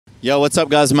Yo, what's up,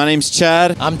 guys? My name's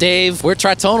Chad. I'm Dave. We're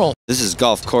Tritonal. This is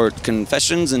Golf Court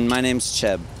Confessions, and my name's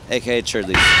Cheb, aka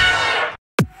Cherdleys.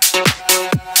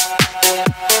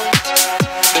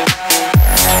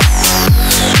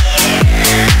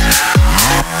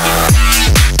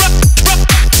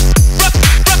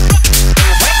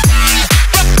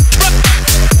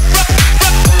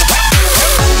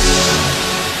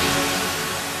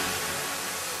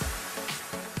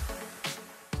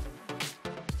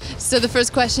 So the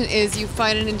first question is, you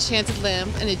find an enchanted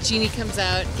lamp and a genie comes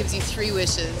out, gives you 3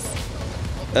 wishes.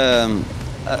 Can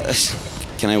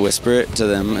I whisper it to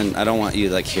them? And I don't want you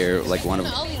like hear like one of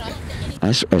them.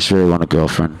 I just really want a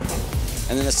girlfriend.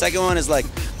 And then the second one is like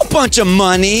a bunch of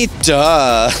money,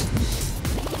 duh.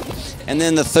 And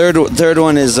then the third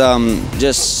one is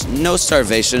just no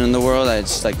starvation in the world. I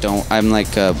just like don't. I'm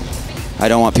like I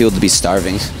don't want people to be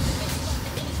starving.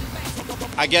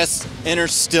 I guess inner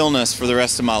stillness for the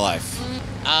rest of my life.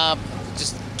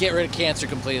 Just get rid of cancer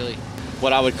completely.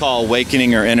 What I would call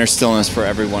awakening or inner stillness for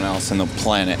everyone else on the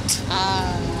planet.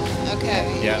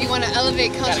 Okay. Yeah. You want to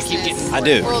elevate consciousness I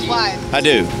do. worldwide? I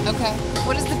do. Okay.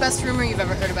 What is the best rumor you've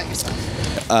ever heard about yourself?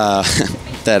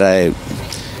 That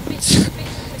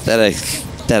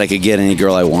I could get any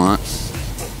girl I want.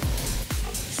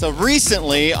 So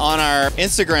recently on our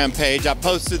Instagram page, I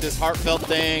posted this heartfelt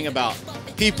thing about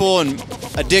people and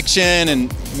addiction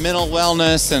and mental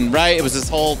wellness, and it was this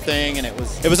whole thing, and it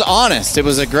was honest. It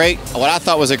was what I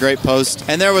thought was a great post.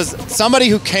 And there was somebody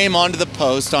who came onto the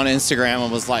post on Instagram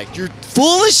and was like, "You're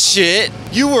full of shit.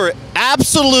 You were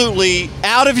absolutely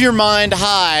out of your mind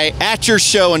high at your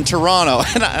show in Toronto."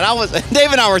 And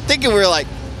Dave and I were thinking, we were like,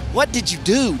 what did you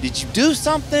do? Did you do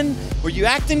something? Were you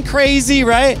acting crazy,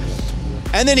 right?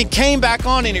 And then he came back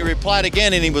on and he replied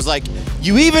again, and he was like,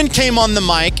 "You even came on the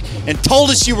mic and told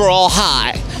us you were all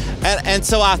high." And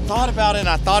so I thought about it,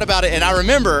 and I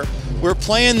remember we were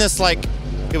playing this, like,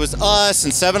 it was us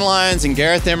and Seven Lions and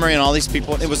Gareth Emery and all these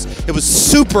people. It was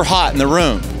super hot in the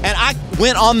room. And I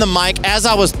went on the mic as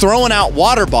I was throwing out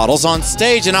water bottles on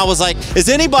stage, and I was like, "Is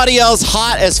anybody else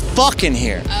hot as fuck in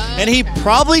here?" And he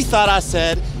probably thought I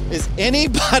said, "Is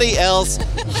anybody else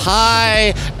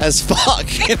high as fuck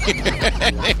in here?"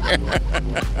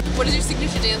 What is your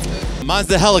signature dance move? Mine's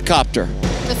the helicopter.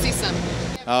 Let's see some.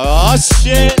 Oh,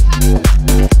 shit.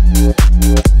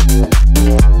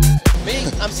 Me,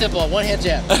 I'm simple. One hand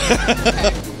jab.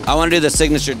 Okay. I want to do the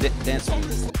signature dance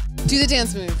move. Do the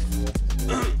dance move.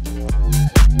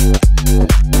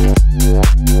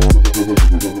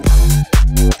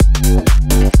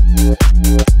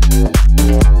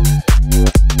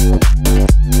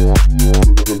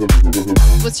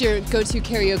 What's your go-to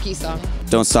karaoke song?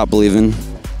 Don't Stop Believing. Do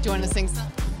you want to sing some?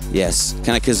 Yes.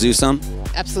 Can I kazoo some?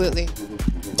 Absolutely.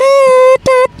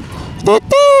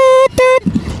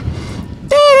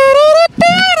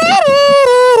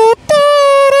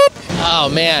 Oh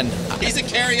man, He's a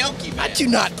karaoke man. I do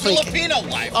not play. Filipino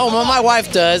wife. Oh, well, my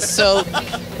wife does. So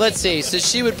let's see. So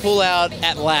she would pull out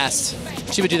At Last.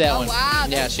 She would do that one. Wow,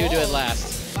 Yeah, that's she would do At bold.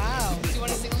 Last. Wow. Do you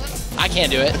want to sing a little? I can't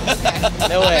do it. Okay. No How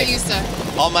about way. you, sir?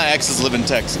 All my exes live in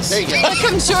Texas. There you go. Here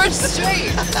comes George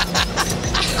Strait.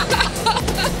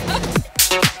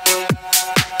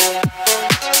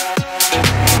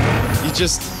 You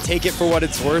just take it for what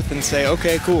it's worth and say,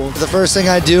 okay, cool. The first thing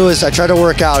I do is I try to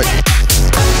work out.